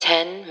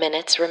10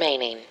 minutes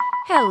remaining.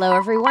 Hello,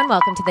 everyone.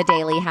 Welcome to the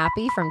Daily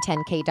Happy from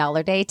 10K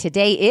Dollar Day.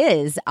 Today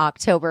is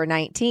October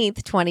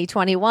 19th,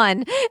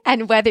 2021.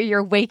 And whether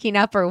you're waking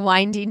up or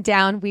winding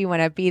down, we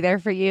want to be there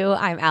for you.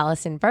 I'm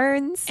Allison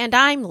Burns. And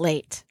I'm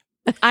late.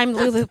 I'm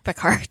Lulu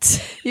Picard.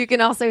 You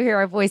can also hear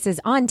our voices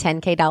on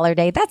 10K Dollar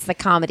Day. That's the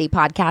comedy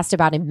podcast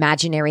about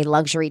imaginary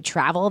luxury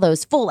travel.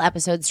 Those full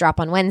episodes drop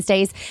on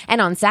Wednesdays.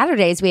 And on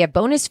Saturdays, we have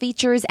bonus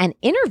features and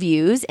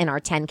interviews in our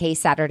 10K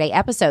Saturday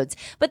episodes.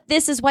 But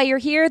this is why you're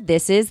here.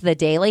 This is the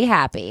Daily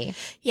Happy.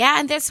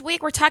 Yeah, and this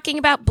week we're talking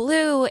about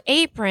Blue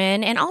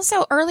Apron. And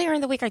also earlier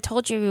in the week, I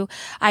told you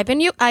I've been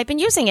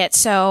using it.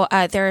 So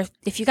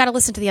if you got to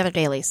listen to the other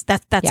dailies,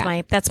 that's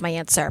my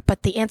answer.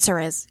 But the answer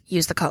is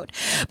use the code.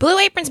 Blue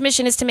Apron's mission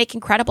is to make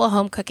incredible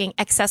home cooking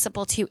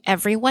accessible to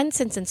everyone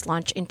since its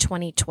launch in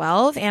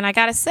 2012. And I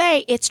gotta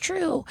say, it's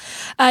true.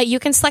 You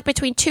can select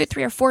between 2,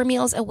 3, or 4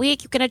 meals a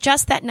week. You can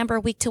adjust that number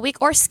week to week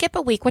or skip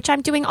a week, which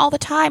I'm doing all the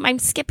time. I'm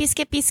skip.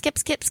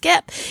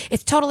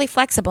 It's totally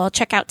flexible.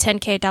 Check out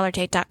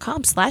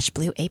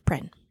 10kdollarday.com/Blue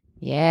Apron.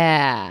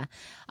 Yeah.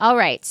 All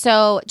right.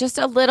 So just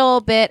a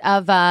little bit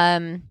of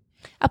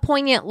a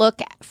poignant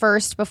look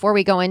first before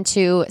we go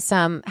into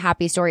some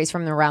happy stories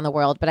from around the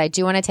world. But I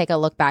do want to take a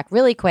look back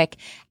really quick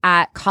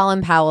at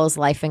Colin Powell's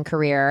life and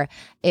career.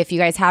 If you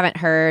guys haven't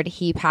heard,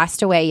 he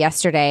passed away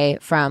yesterday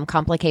from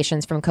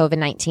complications from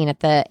COVID-19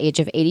 at the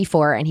age of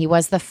 84, and he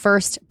was the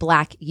first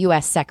Black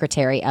U.S.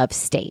 Secretary of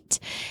State.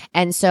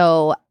 And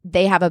so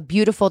they have a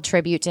beautiful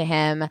tribute to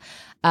him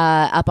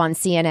up on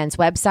CNN's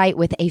website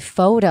with a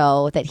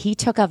photo that he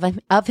took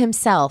of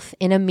himself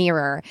in a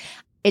mirror.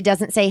 It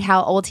doesn't say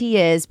how old he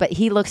is, but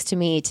he looks to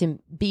me to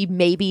be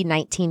maybe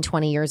 19,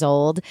 20 years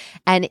old.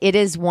 And it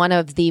is one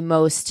of the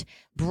most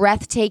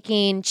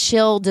breathtaking,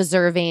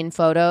 chill-deserving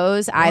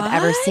photos I've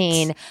ever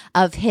seen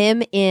of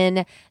him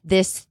in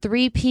this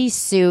 3-piece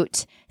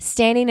suit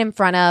standing in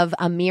front of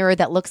a mirror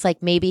that looks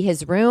like maybe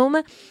his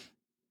room.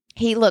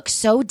 He looks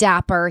so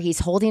dapper. He's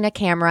holding a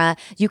camera.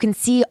 You can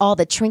see all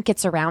the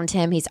trinkets around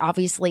him. He's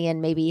obviously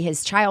in maybe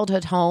his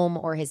childhood home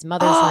or his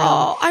mother's room.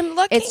 Oh, I'm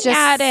looking it's just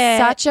at it.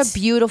 Such a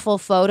beautiful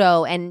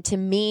photo. And to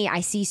me, I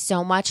see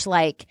so much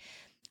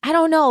I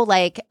don't know,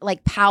 like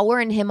power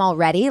in him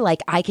already.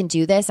 Like, I can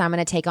do this. I'm going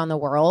to take on the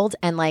world.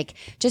 And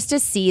just to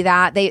see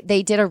that,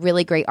 they did a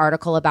really great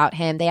article about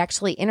him. They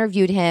actually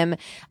interviewed him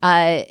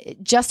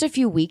just a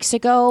few weeks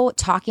ago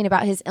talking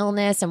about his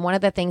illness. And one of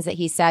the things that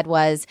he said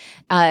was,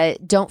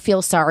 don't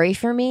feel sorry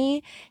for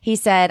me. He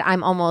said,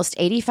 I'm almost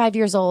 85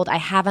 years old. I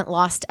haven't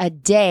lost a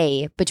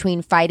day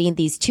between fighting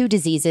these 2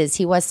 diseases.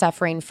 He was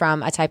suffering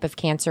from a type of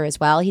cancer as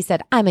well. He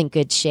said, I'm in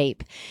good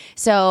shape.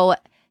 So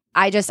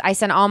I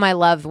sent all my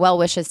love, well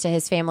wishes to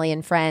his family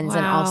and friends,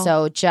 and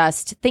also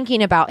just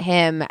thinking about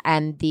him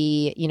and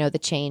the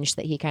change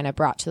that he kind of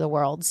brought to the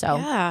world. So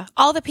yeah,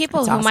 all the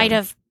people who awesome. might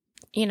have,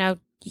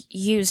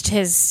 used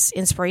his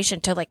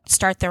inspiration to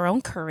start their own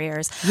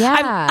careers.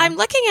 Yeah. I'm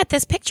looking at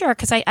this picture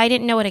because I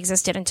didn't know it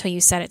existed until you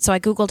said it. So I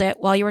Googled it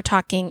while you were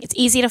talking. It's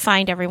easy to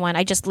find, everyone.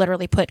 I just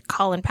literally put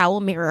Colin Powell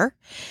mirror.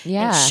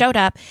 Yeah. And it showed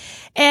up.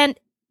 And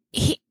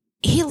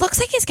he looks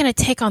like he's going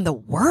to take on the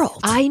world.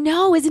 I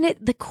know. Isn't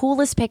it the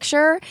coolest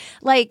picture?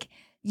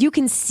 You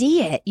can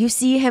see it. You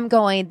see him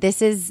going,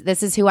 this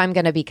is who I'm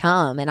going to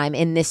become. And I'm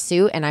in this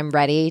suit and I'm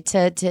ready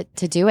to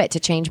do it, to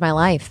change my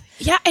life.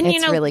 Yeah. And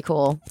it's really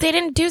cool. They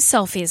didn't do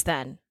selfies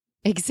then.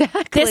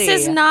 Exactly. This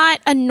is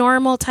not a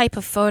normal type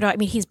of photo. I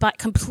mean, he's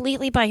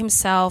completely by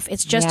himself.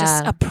 It's just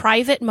a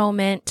private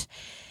moment.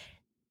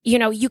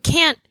 You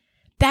can't,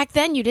 back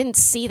then you didn't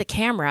see the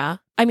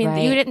camera. I mean,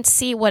 you didn't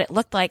see what it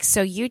looked like.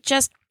 So you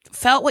just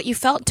felt what you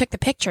felt and took the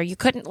picture. You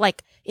couldn't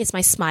is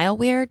my smile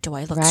weird? Do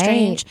I look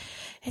strange?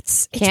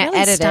 It's Can't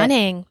really edit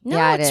stunning. it. No,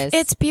 Yeah, it is.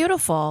 It's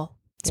beautiful.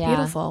 It's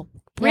beautiful.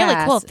 Really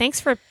Yes. cool. Thanks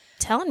for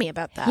telling me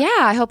about that. Yeah,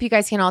 I hope you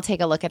guys can all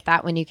take a look at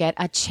that when you get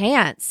a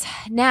chance.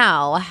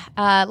 Now,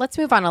 let's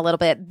move on a little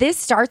bit. This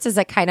starts as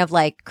a kind of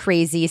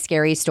crazy,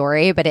 scary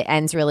story, but it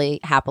ends really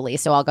happily.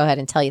 So I'll go ahead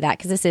and tell you that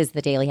because this is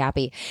the Daily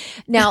Happy.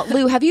 Now,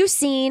 Lou, have you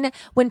seen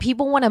when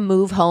people want to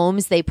move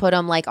homes, they put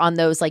them on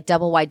those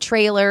double wide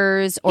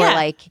trailers or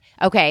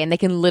okay, and they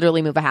can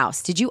literally move a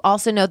house. Did you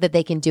also know that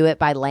they can do it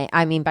by land?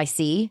 I mean, by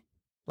sea,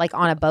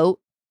 on a boat?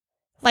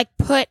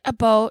 Put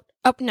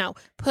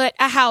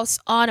a house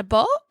on a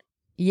boat?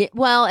 Yeah,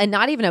 well, and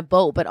not even a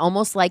boat, but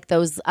almost like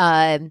those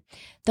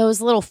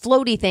little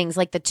floaty things,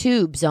 like the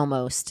tubes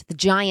almost, the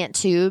giant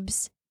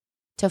tubes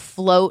to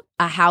float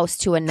a house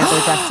to another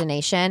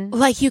destination.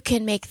 You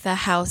can make the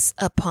house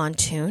a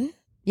pontoon?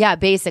 Yeah,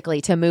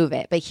 basically to move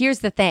it. But here's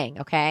the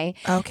thing, okay?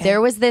 Okay.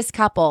 There was this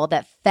couple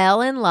that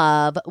fell in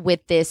love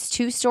with this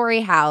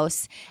 2-story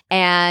house,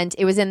 and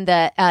it was in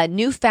the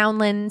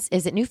Newfoundlands.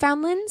 Is it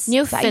Newfoundlands?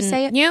 Is that how you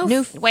say it?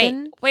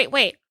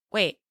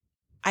 Wait.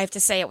 I have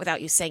to say it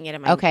without you saying it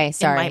in my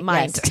sorry. in my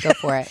mind. Yes, go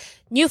for it.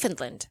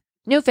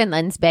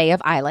 Newfoundland's Bay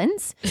of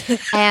Islands.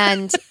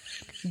 And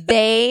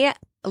they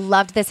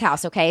loved this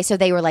house. Okay. So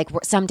they were like,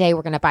 someday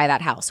we're going to buy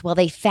that house. Well,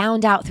 they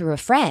found out through a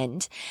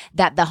friend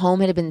that the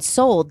home had been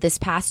sold this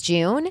past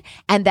June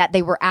and that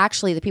they were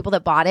actually, the people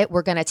that bought it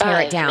were going to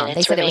tear it down.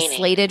 They said it was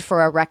slated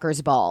for a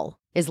wrecker's ball,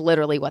 is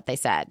literally what they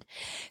said.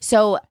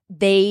 So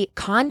they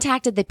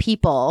contacted the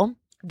people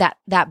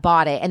that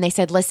bought it and they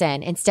said,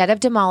 listen, instead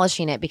of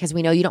demolishing it because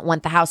we know you don't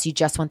want the house, you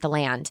just want the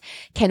land,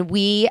 can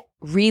we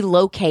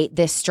relocate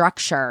this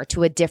structure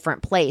to a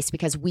different place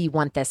because we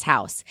want this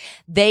house?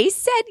 They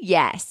said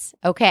yes.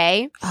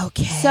 Okay.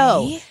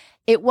 So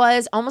it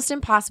was almost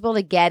impossible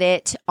to get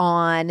it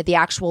on the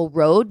actual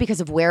road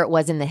because of where it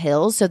was in the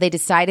hills. So they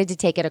decided to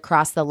take it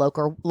across the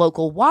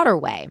local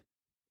waterway.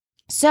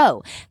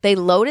 So they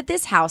loaded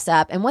this house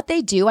up, and what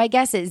they do, I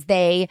guess, is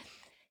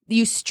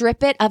you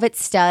strip it of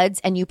its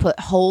studs and you put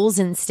holes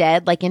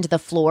instead, like into the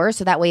floor.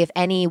 So that way, if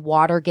any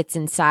water gets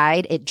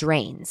inside, it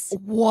drains.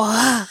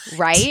 What?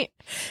 Right?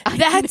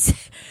 That's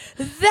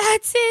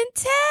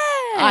intense.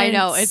 I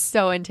know. It's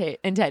so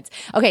intense.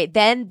 Okay.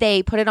 Then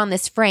they put it on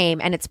this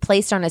frame and it's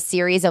placed on a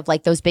series of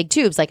like those big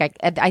tubes. Like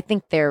I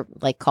think they're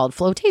like called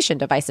flotation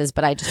devices,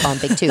 but I just call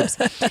them big tubes.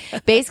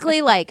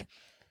 Basically like,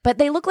 but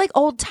they look like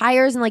old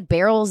tires and like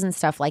barrels and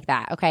stuff like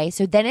that. Okay.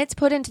 So then it's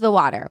put into the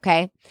water.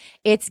 Okay.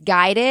 It's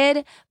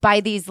guided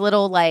by these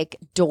little like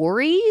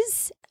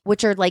dories,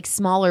 which are like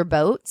smaller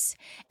boats.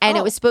 And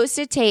it was supposed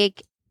to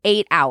take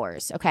 8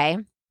 hours. Okay.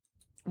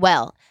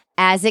 Well,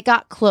 as it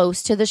got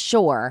close to the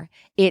shore,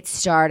 it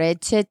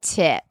started to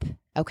tip.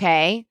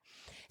 Okay.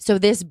 So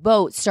this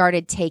boat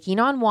started taking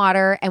on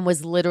water and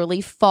was literally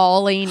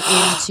falling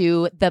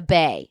into the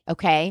bay.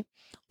 Okay.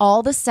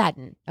 All of a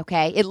sudden,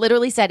 okay, it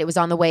literally said it was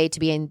on the way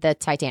to be in the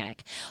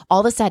Titanic.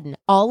 All of a sudden,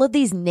 all of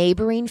these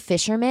neighboring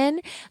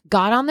fishermen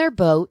got on their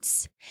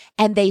boats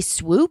and they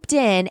swooped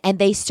in and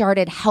they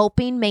started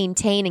helping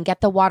maintain and get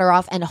the water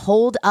off and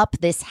hold up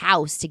this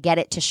house to get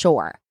it to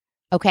shore.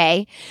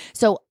 Okay.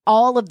 So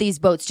all of these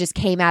boats just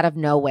came out of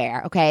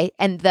nowhere. Okay.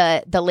 And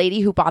the lady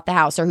who bought the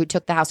house or who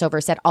took the house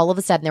over said all of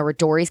a sudden there were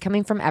dories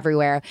coming from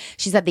everywhere.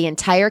 She said the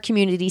entire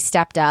community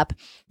stepped up.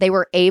 They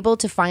were able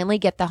to finally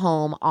get the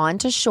home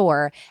onto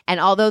shore. And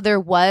although there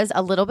was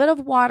a little bit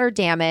of water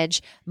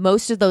damage,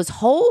 most of those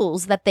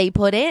holes that they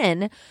put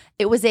in,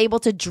 it was able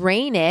to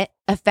drain it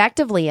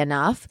effectively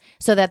enough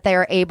so that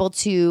they're going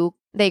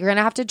to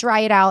have to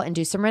dry it out and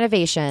do some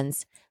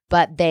renovations,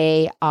 but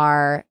they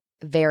are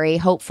very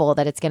hopeful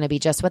that it's going to be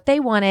just what they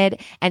wanted.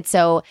 And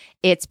so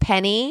it's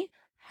Penny,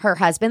 her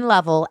husband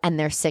Lovell, and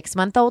their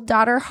 6-month-old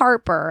daughter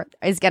Harper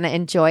is going to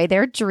enjoy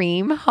their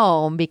dream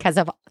home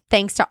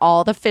thanks to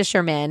all the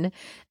fishermen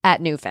at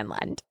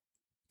Newfoundland.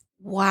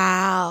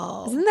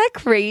 Wow. Isn't that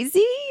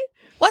crazy?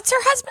 What's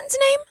her husband's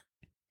name?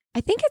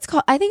 I think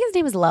his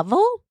name is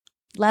Lovell.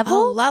 Level?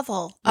 Oh,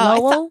 Level.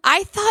 Oh,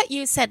 I thought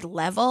you said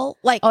Level.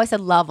 Like, I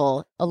said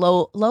Lovell.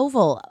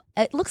 Lovell.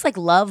 It looks like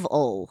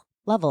Lovell.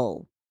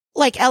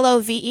 Like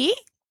Love?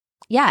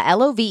 Yeah,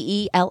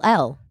 Lovell.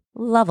 Lovell.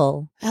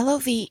 Lovell.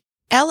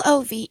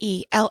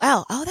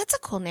 Oh, that's a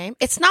cool name.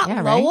 It's not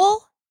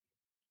Lowell?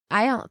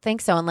 Right? I don't think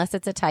so, unless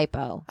it's a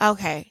typo.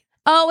 Okay.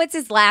 Oh, it's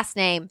his last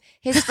name.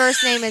 His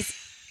first name is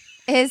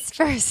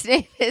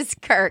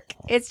Kirk.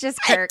 It's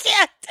just Kirk.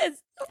 I can't.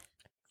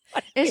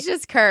 It's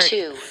just Kirk.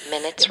 2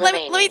 minutes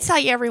remaining. Let me tell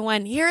you,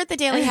 everyone, here at the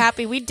Daily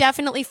Happy, we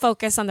definitely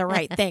focus on the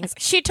right things.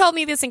 She told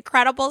me this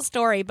incredible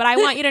story, but I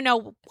want you to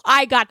know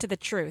I got to the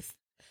truth.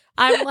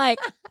 I'm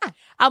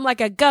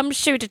like a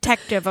gumshoe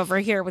detective over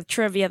here with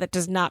trivia that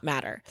does not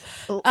matter.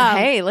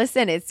 Hey,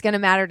 listen, it's going to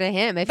matter to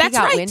him. If he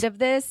got wind of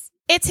this,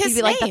 it's his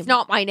he'd be name. Like, that's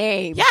not my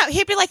name. Yeah,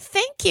 he'd be like,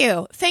 thank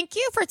you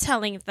for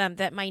telling them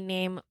that my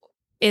name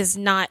is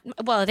not,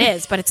 well, it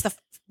is, but it's the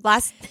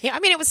last name. I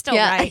mean, it was still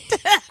right.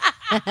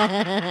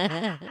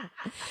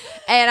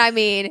 And I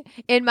mean,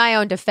 in my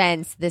own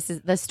defense, this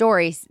is the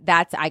story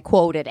I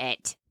quoted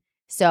it.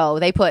 So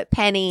they put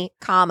Penny,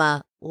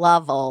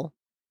 Lovell,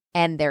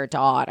 and their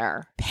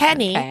daughter.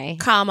 Penny,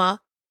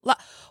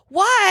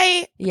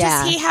 why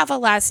does he have a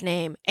last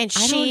name and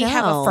she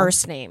have a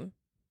first name?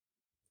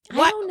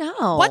 I don't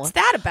know. What's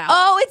that about?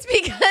 Oh, it's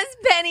because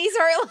Penny's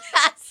her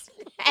last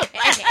name.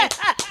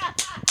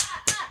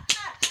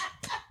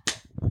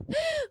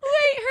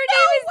 Wait, her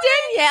name is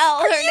Danielle.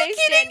 Her name's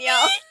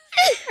Danielle.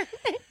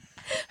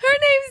 Her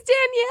name's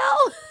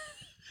Danielle.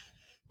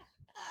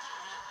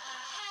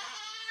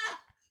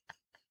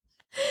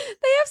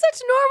 They have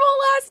such normal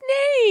last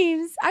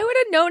names. I would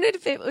have known it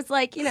if it was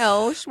like,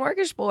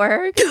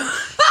 smorgasbord.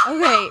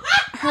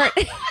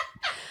 Okay.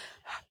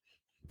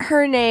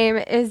 Her name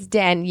is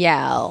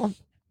Danielle.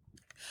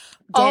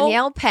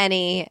 Danielle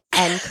Penny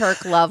and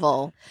Kirk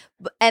Lovell.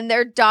 And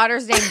their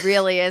daughter's name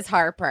really is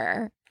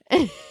Harper.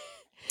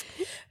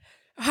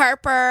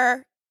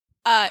 Harper's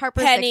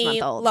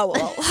Penny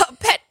Lowell.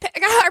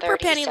 Harper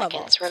Penny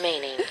Lowell.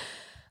 Remaining.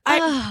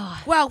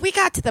 Well, we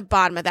got to the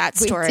bottom of that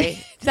story.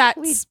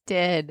 We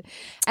did.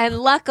 And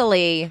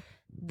luckily,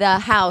 the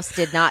house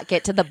did not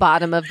get to the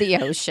bottom of the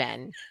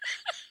ocean.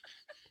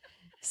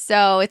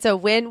 So it's a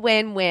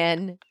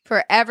win-win-win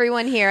for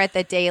everyone here at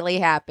the Daily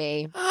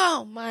Happy.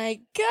 Oh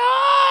my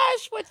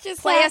gosh! What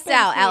just play us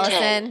out, here?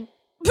 Allison?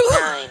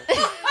 9,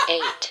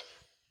 8,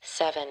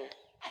 7,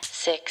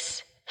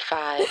 6,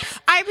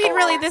 5. I mean, 4,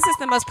 really, this is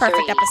the most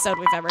perfect 3, episode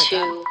we've ever 2,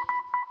 done.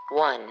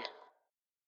 1.